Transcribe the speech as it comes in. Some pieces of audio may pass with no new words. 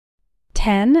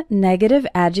10 Negative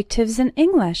Adjectives in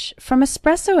English from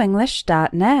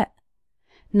EspressoEnglish.net.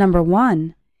 Number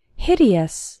 1.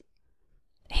 Hideous.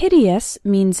 Hideous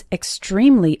means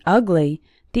extremely ugly,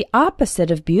 the opposite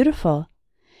of beautiful.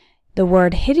 The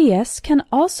word hideous can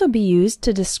also be used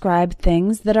to describe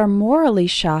things that are morally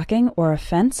shocking or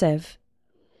offensive.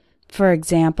 For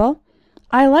example,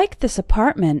 I like this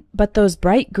apartment, but those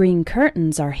bright green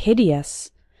curtains are hideous.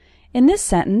 In this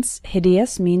sentence,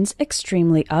 hideous means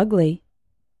extremely ugly.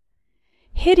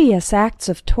 Hideous acts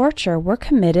of torture were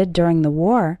committed during the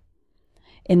war.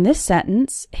 In this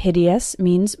sentence, hideous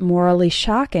means morally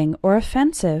shocking or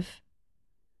offensive.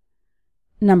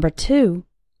 Number 2.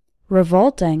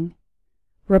 Revolting.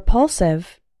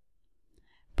 Repulsive.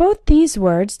 Both these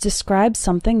words describe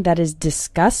something that is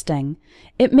disgusting.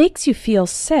 It makes you feel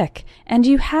sick, and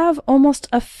you have almost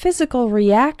a physical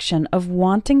reaction of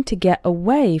wanting to get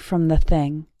away from the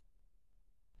thing.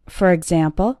 For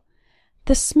example,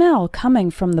 the smell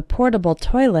coming from the portable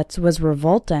toilets was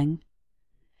revolting.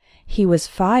 He was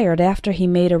fired after he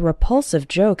made a repulsive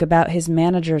joke about his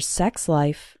manager's sex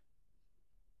life.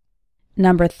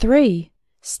 Number 3.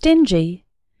 Stingy.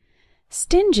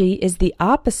 Stingy is the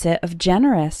opposite of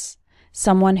generous.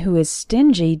 Someone who is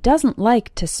stingy doesn't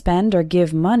like to spend or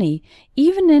give money,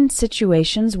 even in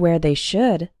situations where they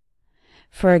should.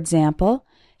 For example,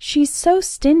 she's so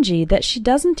stingy that she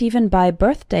doesn't even buy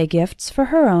birthday gifts for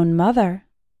her own mother.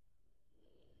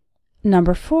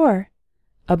 Number 4.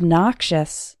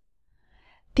 Obnoxious.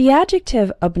 The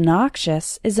adjective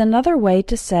obnoxious is another way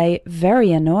to say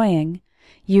very annoying.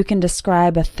 You can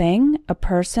describe a thing, a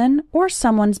person, or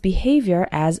someone's behavior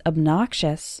as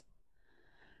obnoxious.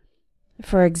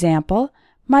 For example,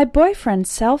 my boyfriend's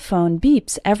cell phone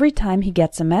beeps every time he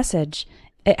gets a message.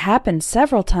 It happens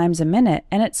several times a minute,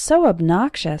 and it's so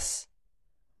obnoxious.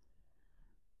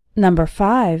 Number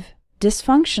 5.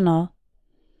 Dysfunctional.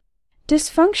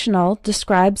 Dysfunctional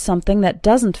describes something that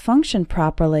doesn't function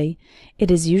properly. It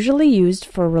is usually used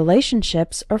for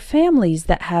relationships or families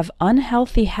that have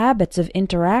unhealthy habits of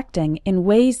interacting in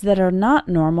ways that are not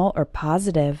normal or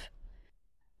positive.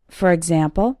 For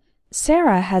example,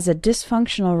 Sarah has a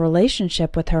dysfunctional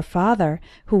relationship with her father,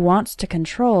 who wants to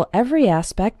control every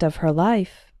aspect of her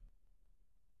life.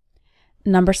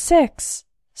 Number 6.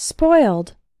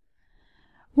 Spoiled.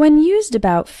 When used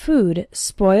about food,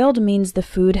 spoiled means the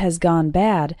food has gone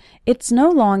bad. It's no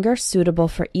longer suitable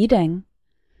for eating.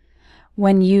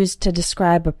 When used to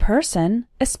describe a person,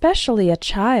 especially a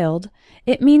child,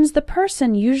 it means the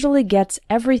person usually gets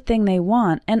everything they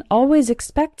want and always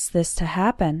expects this to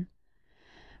happen.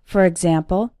 For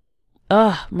example,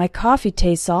 "Ugh, my coffee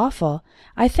tastes awful.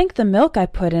 I think the milk I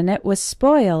put in it was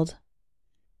spoiled."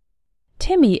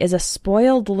 Timmy is a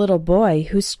spoiled little boy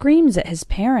who screams at his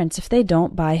parents if they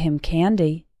don't buy him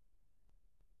candy.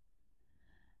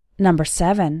 Number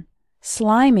 7.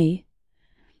 Slimy.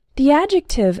 The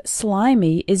adjective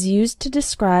slimy is used to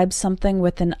describe something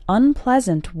with an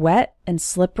unpleasant, wet, and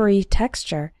slippery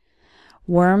texture.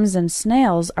 Worms and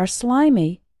snails are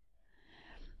slimy.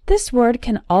 This word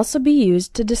can also be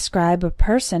used to describe a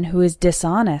person who is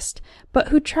dishonest, but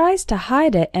who tries to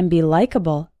hide it and be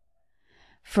likable.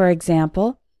 For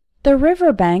example, the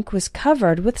riverbank was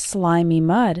covered with slimy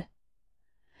mud.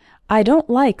 I don't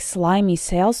like slimy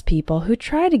salespeople who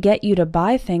try to get you to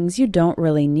buy things you don't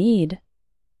really need.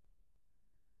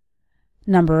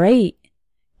 Number 8.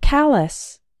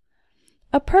 Callous.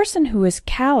 A person who is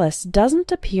callous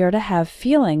doesn't appear to have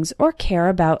feelings or care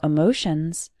about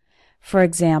emotions. For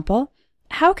example,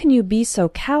 how can you be so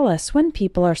callous when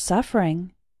people are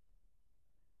suffering?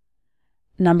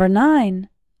 Number 9.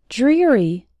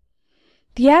 Dreary.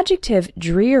 The adjective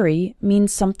dreary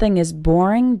means something is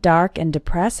boring, dark, and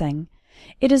depressing.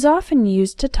 It is often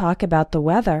used to talk about the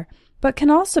weather, but can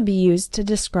also be used to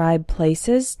describe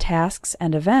places, tasks,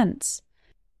 and events.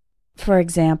 For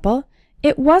example,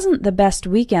 it wasn't the best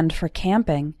weekend for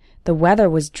camping. The weather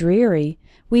was dreary.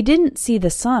 We didn't see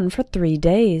the sun for 3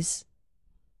 days.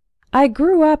 I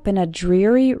grew up in a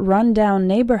dreary, run-down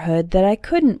neighborhood that I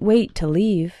couldn't wait to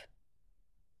leave.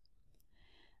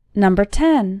 Number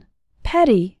 10.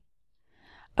 Petty.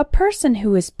 A person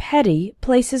who is petty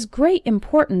places great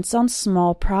importance on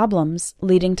small problems,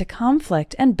 leading to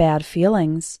conflict and bad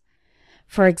feelings.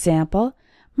 For example,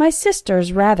 my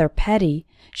sister's rather petty.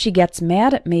 She gets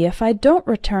mad at me if I don't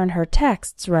return her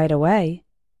texts right away.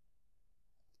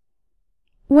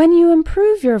 When you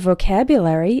improve your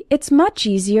vocabulary, it's much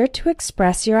easier to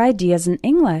express your ideas in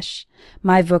English.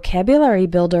 My Vocabulary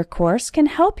Builder course can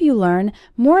help you learn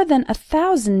more than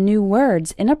 1,000 new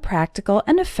words in a practical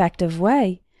and effective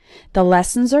way. The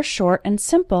lessons are short and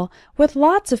simple, with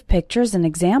lots of pictures and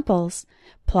examples.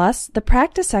 Plus, the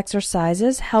practice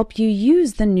exercises help you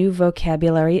use the new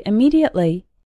vocabulary immediately.